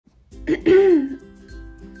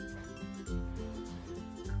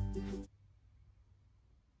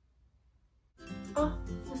Oh,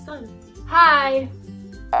 the sun. Hi.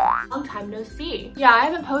 Long time no see. Yeah, I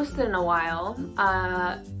haven't posted in a while.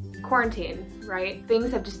 Quarantine, right?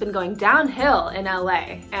 Things have just been going downhill in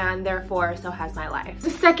LA, and therefore so has my life. The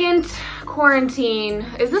second quarantine,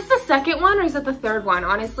 is this the second one or is it the third one?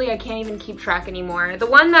 Honestly, I can't even keep track anymore. The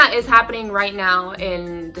one that is happening right now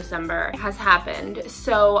in December has happened.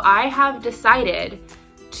 So I have decided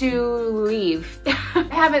to leave. I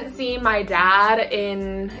haven't seen my dad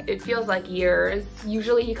in, it feels like years.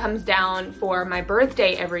 Usually he comes down for my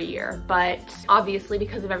birthday every year, but obviously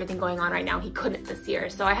because of everything going on right now, he couldn't this year.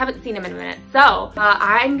 So I haven't seen him in a minute. So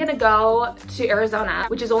I'm gonna go to Arizona,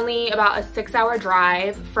 which is only about a 6-hour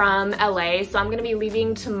drive from LA. So I'm gonna be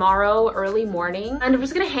leaving tomorrow early morning, and I'm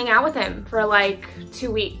just gonna hang out with him for like 2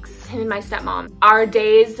 weeks, him and my stepmom. Our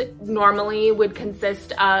days normally would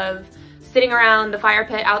consist of sitting around the fire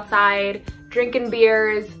pit outside, drinking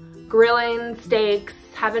beers, grilling steaks,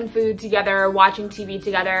 having food together, watching TV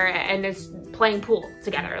together, and just playing pool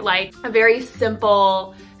together. Like a very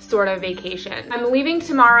simple sort of vacation. I'm leaving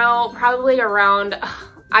tomorrow probably around,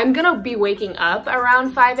 I'm gonna be waking up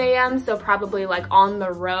around 5 a.m. So probably like on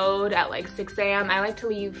the road at like 6 a.m. I like to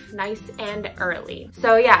leave nice and early.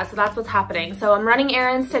 So yeah, so that's what's happening. So I'm running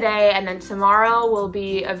errands today, and then tomorrow will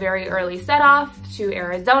be a very early set off to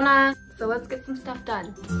Arizona. So let's get some stuff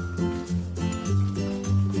done.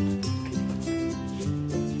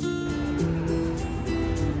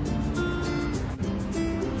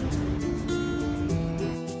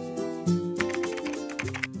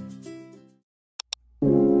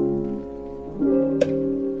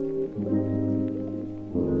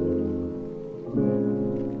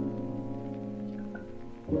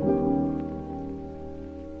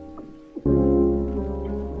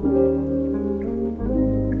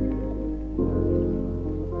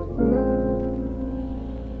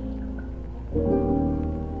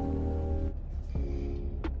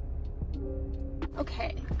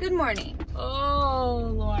 Okay, good morning.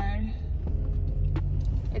 Oh, Lord.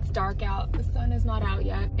 It's dark out. The sun is not out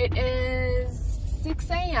yet. It is 6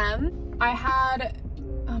 a.m. I had,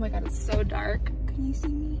 oh my God, it's so dark. Can you see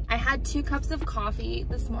me? I had 2 cups of coffee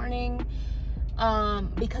this morning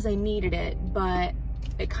because I needed it, but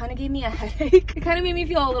it kind of gave me a headache. It kind of made me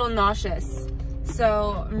feel a little nauseous.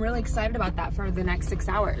 So I'm really excited about that for the next 6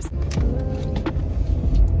 hours.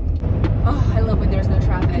 Oh, I love when there's no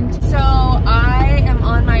traffic. So I am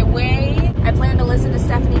on my way. I plan to listen to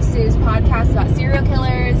Stephanie Sue's podcast about serial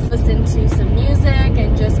killers, listen to some music,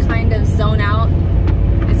 and just kind of zone out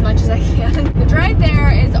as much as I can. The drive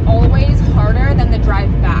there is always harder than the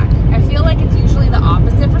drive back. I feel like it's usually the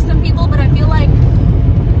opposite for some people, but I feel like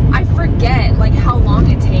I forget like how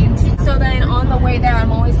long it takes. So then on the way there,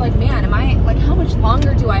 I'm always like, man, am I like, how much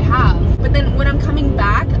longer do I have? But then when I'm coming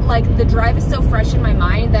back, like the drive is so fresh in my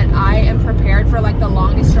mind that I am prepared for like the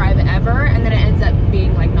longest drive ever, and then it ends up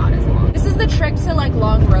being like not as long. This is the trick to like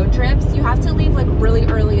long road trips. You have to leave like really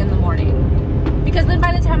early in the morning, because then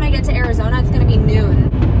by the time I get to Arizona, it's gonna be noon.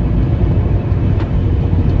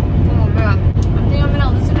 Oh man. I think I'm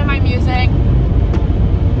gonna listen to my music,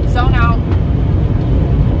 zone out.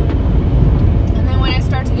 When I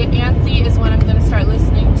start to get antsy is when I'm going to start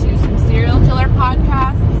listening to some serial killer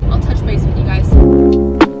podcasts. I'll touch base with you guys.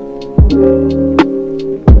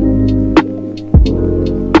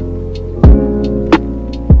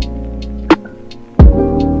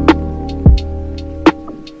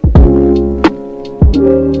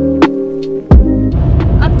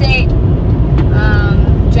 Update.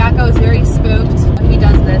 Jacko is very spooked. He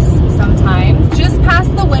does this sometimes. Just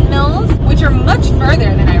past the windmills, which are much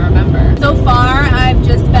further than I remember. So far, I've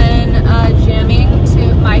just been jamming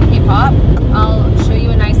to my K-pop. I'll show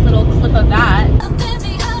you a nice little clip of that.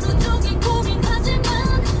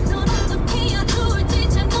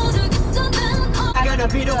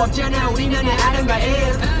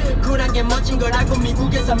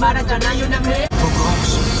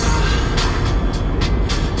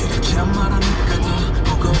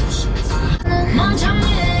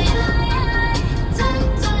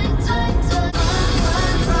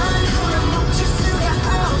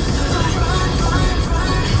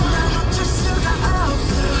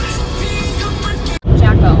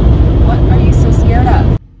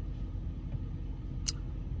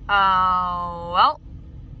 Well,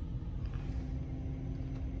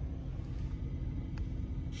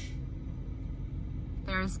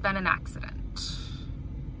 there's been an accident.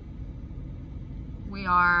 We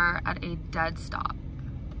are at a dead stop.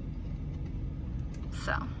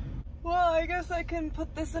 So, well, I guess I can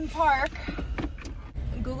put this in park.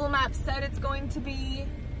 Google Maps said it's going to be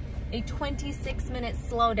a 26-minute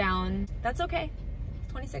slowdown. That's okay.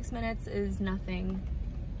 26 minutes is nothing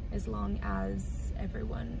as long as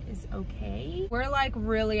everyone is okay. We're like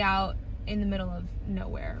really out in the middle of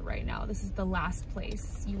nowhere right now. This is the last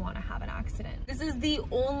place you want to have an accident. This is the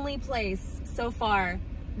only place so far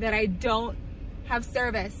that I don't have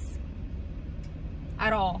service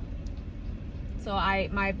at all. So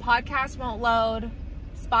my podcast won't load,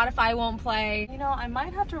 Spotify won't play. You know, I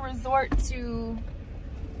might have to resort to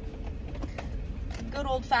good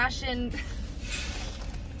old-fashioned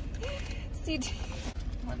CD.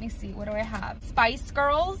 Let me see, what do I have? Spice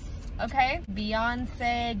Girls, okay.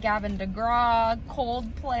 Beyonce, Gavin DeGraw,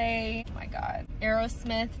 Coldplay, oh my God.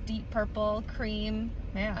 Aerosmith, Deep Purple, Cream,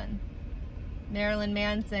 man. Marilyn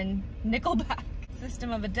Manson, Nickelback.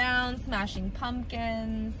 System of a Down, Smashing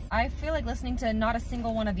Pumpkins. I feel like listening to not a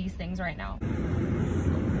single one of these things right now.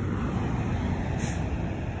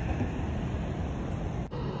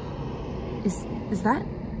 Is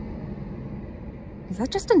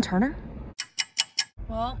that Justin Turner?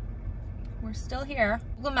 Well, we're still here.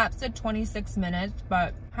 Google Maps said 26 minutes,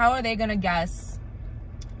 but how are they gonna guess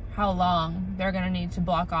how long they're gonna need to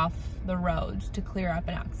block off the roads to clear up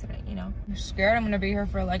an accident, you know? I'm scared I'm gonna be here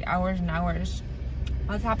for like hours and hours.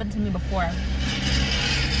 That's happened to me before.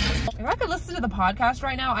 If I could listen to the podcast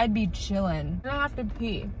right now, I'd be chilling. I don't have to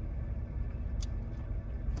pee.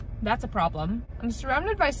 That's a problem. I'm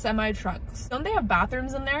surrounded by semi-trucks. Don't they have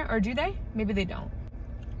bathrooms in there, or do they? Maybe they don't.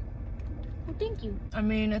 Well, thank you. I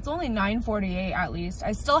mean, it's only 9:48 at least.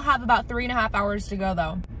 I still have about 3.5 hours to go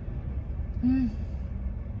though. I'm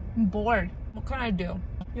bored. What can I do?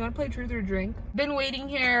 You wanna play truth or drink? Been waiting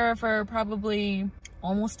here for probably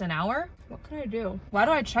almost an hour. What can I do? Why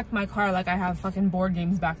do I check my car like I have fucking board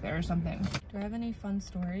games back there or something? Do I have any fun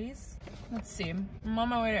stories? Let's see. I'm on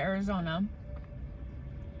my way to Arizona.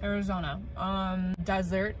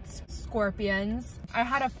 Deserts, scorpions. I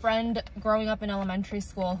had a friend growing up in elementary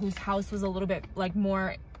school whose house was a little bit like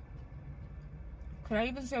more, could I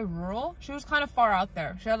even say rural? She was kind of far out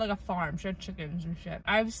there. She had like a farm, she had chickens and shit.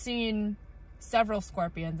 I've seen several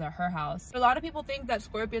scorpions at her house. A lot of people think that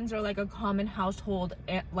scorpions are like a common household,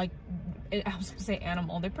 like, I was gonna say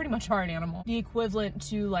animal. They pretty much are an animal. The equivalent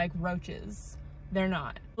to like roaches. They're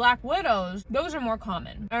not. Black widows, those are more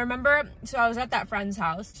common. I remember, so I was at that friend's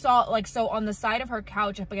house, saw like, so on the side of her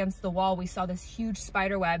couch up against the wall, we saw this huge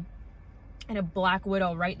spider web and a black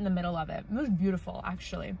widow right in the middle of it. It was beautiful,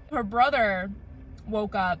 actually. Her brother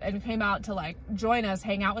woke up and came out to like join us,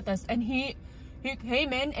 hang out with us, and he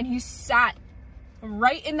came in and he sat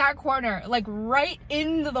right in that corner, like right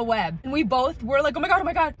into the web. And we both were like, oh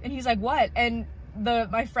my God. And he's like, what? And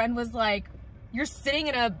my friend was like, you're sitting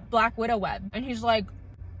in a black widow web. And he's like,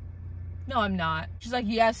 no, I'm not. She's like,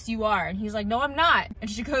 yes, you are. And he's like, no, I'm not. And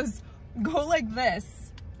she goes, go like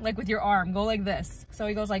this, like with your arm, go like this. So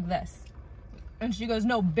he goes like this. And she goes,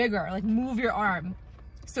 no, bigger, like move your arm.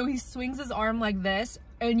 So he swings his arm like this,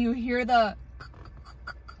 and you hear the,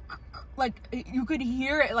 like, you could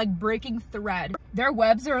hear it like breaking thread. Their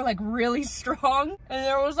webs are like really strong, and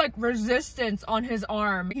there was like resistance on his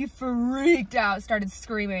arm. He freaked out, started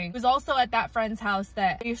screaming. It was also at that friend's house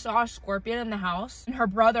that he saw a scorpion in the house, and her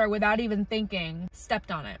brother, without even thinking,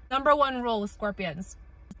 stepped on it. Number one rule with scorpions,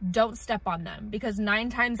 don't step on them, because 9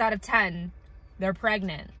 times out of 10, they're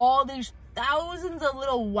pregnant. All these thousands of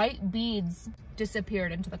little white beads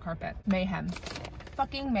disappeared into the carpet. Mayhem.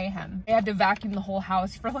 Fucking mayhem. I had to vacuum the whole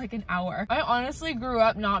house for like an hour. I honestly grew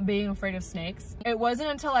up not being afraid of snakes. It wasn't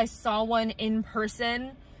until I saw one in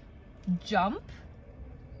person jump,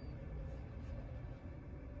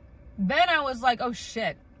 then I was like, oh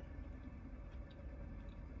shit,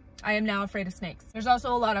 I am now afraid of snakes. There's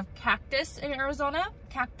also a lot of cactus in Arizona,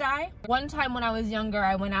 cacti. One time when I was younger,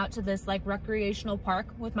 I went out to this like recreational park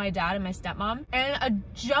with my dad and my stepmom, and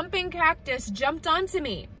a jumping cactus jumped onto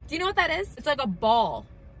me. Do you know what that is? It's like a ball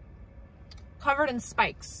covered in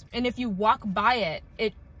spikes. And if you walk by it,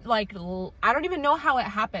 it like, I don't even know how it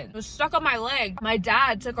happened. It was stuck on my leg. My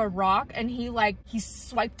dad took a rock and he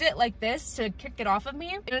swiped it like this to kick it off of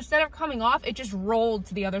me. And instead of coming off, it just rolled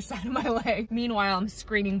to the other side of my leg. Meanwhile, I'm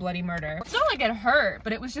screaming bloody murder. It's not like it hurt,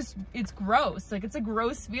 but it was just, it's gross. Like, it's a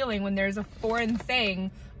gross feeling when there's a foreign thing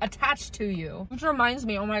attached to you. Which reminds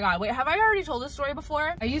me, oh my God, wait, have I already told this story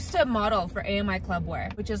before? I used to model for AMI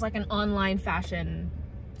Clubwear, which is like an online fashion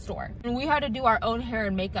store, and we had to do our own hair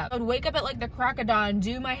and makeup. I would wake up at like the crack of dawn,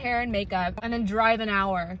 do my hair and makeup, and then drive an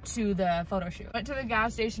hour to the photo shoot. Went to the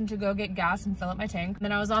gas station to go get gas and fill up my tank, and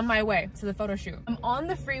then I was on my way to the photo shoot. I'm on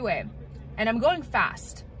the freeway and I'm going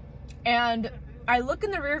fast, and I look in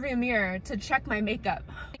the rearview mirror to check my makeup,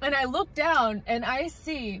 and I look down and I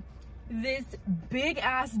see this big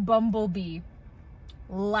ass bumblebee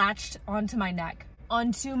latched onto my neck.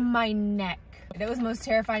 Onto my neck. That was the most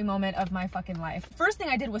terrifying moment of my fucking life. First thing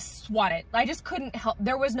I did was swat it. I just couldn't help.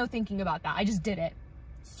 There was no thinking about that. I just did it.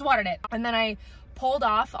 Swatted it. And then I pulled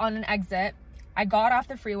off on an exit. I got off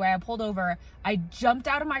the freeway. I pulled over. I jumped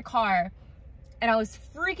out of my car and I was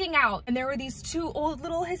freaking out. And there were these two old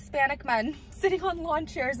little Hispanic men sitting on lawn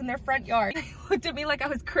chairs in their front yard. They looked at me like I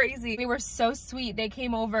was crazy. They were so sweet. They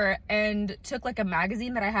came over and took like a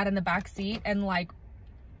magazine that I had in the back seat and like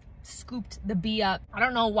scooped the bee up. I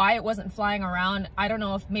don't know why it wasn't flying around. I don't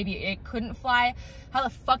know if maybe it couldn't fly. How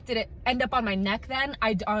the fuck did it end up on my neck then?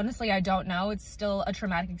 Honestly, I don't know. It's still a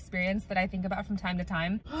traumatic experience that I think about from time to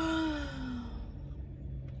time.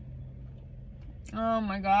 Oh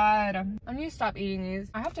my god. I need to stop eating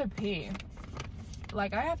these. I have to pee.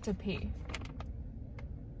 Like, I have to pee.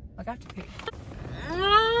 Like, I have to pee.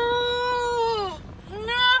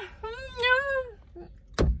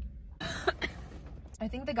 I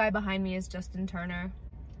think the guy behind me is Justin Turner.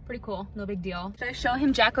 Pretty cool, no big deal. Should I show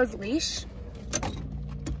him Jacko's leash?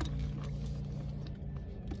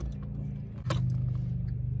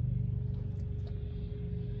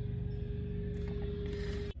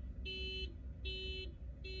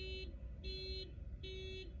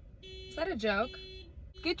 Is that a joke?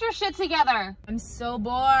 Get your shit together. I'm so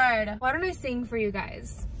bored. Why don't I sing for you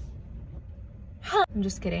guys? I'm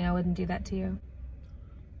just kidding, I wouldn't do that to you.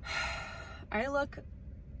 I look,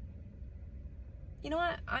 you know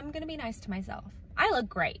what? I'm gonna be nice to myself. I look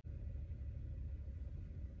great.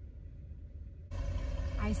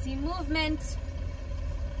 I see movement.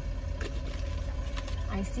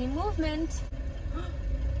 I see movement.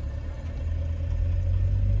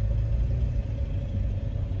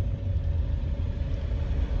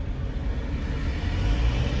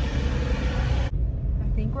 I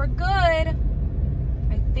think we're good.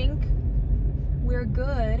 I think we're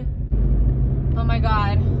good. Oh my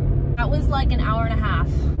god, that was like an hour and a half.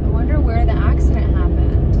 I wonder where the accident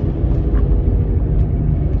happened.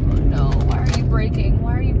 Oh no, why are you braking?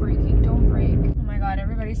 Why are you braking? Don't brake. Oh my god,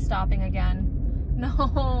 everybody's stopping again.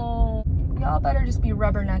 No, y'all better just be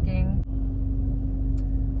rubbernecking.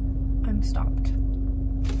 I'm stopped.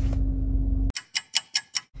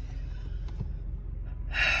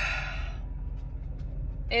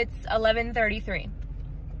 It's 11:33,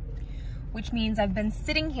 which means I've been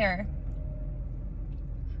sitting here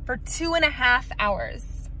for 2.5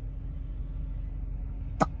 hours.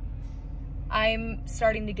 I'm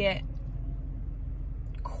starting to get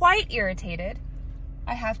quite irritated.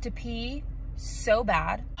 I have to pee so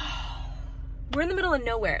bad. We're in the middle of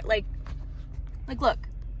nowhere. Like look.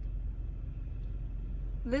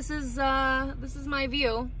 This is my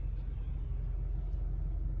view.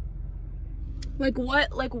 Like what?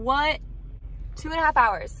 2.5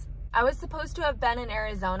 hours. I was supposed to have been in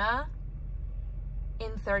Arizona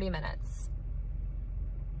in 30 minutes.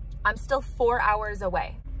 I'm still 4 hours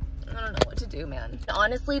away. I don't know what to do, man.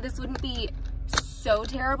 Honestly, this wouldn't be so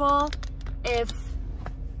terrible if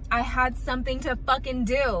I had something to fucking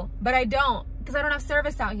do, but I don't, because I don't have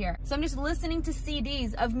service out here. So I'm just listening to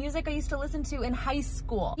CDs of music I used to listen to in high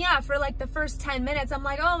school. Yeah, for like the first 10 minutes, I'm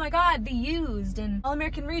like, oh my god, The Used and All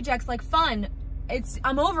American Rejects, like fun.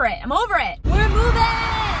 I'm over it. I'm over it. We're moving!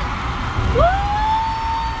 Woo!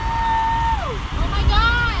 Oh my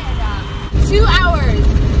god! 2 hours,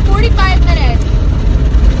 45 minutes.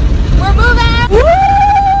 We're moving! Woo!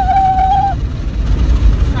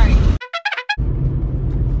 Sorry.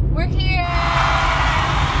 We're here!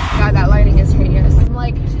 God, that lighting is hideous. I'm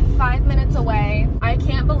like 5 minutes away. I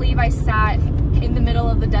can't believe I sat in the middle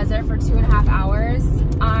of the desert for 2.5 hours.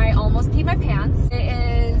 I almost peed my pants.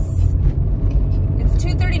 It's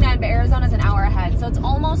 2:39, but Arizona's an hour ahead, so it's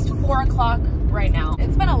almost 4 o'clock right now.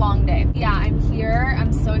 It's been a long day. Yeah, I'm here.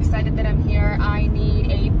 I'm so excited that I'm here. I need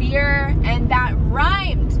a beer, and that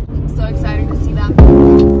rhymed. I'm so excited to see them.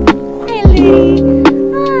 Hi, Lily.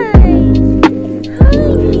 Hi. Hi,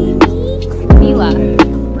 baby. Mila.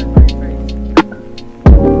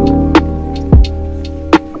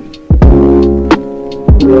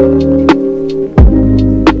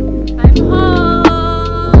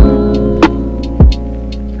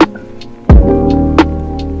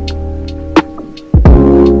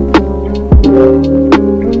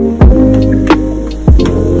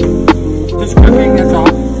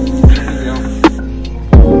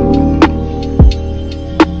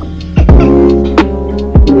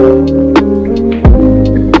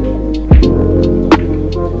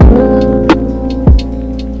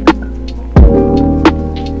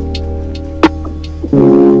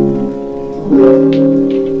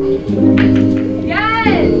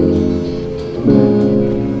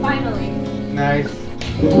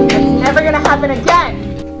 That's never gonna happen again.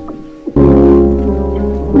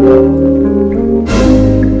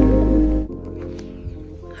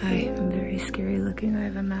 Hi, I'm very scary looking. I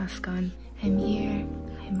have a mask on. I'm here.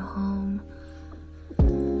 I'm home.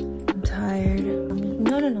 I'm tired.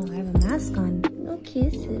 No, I have a mask on. No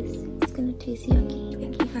kisses. It's gonna taste yucky.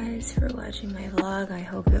 Thank you guys for watching my vlog. I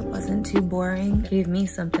hope it wasn't too boring. Gave me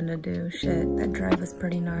something to do. Shit, that drive was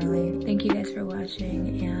pretty gnarly. Thank you guys for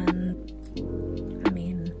watching, and I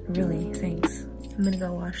mean, really, thanks. I'm gonna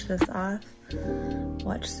go wash this off,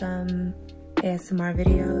 watch some ASMR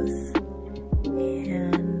videos,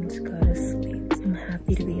 and go to sleep. I'm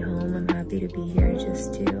happy to be home. I'm happy to be here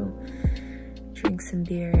just to drink some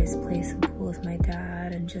beers, play some pool with my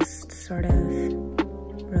dad, and just sort of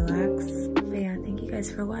relax. But yeah, thank you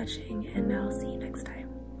guys for watching, and I'll see you next time.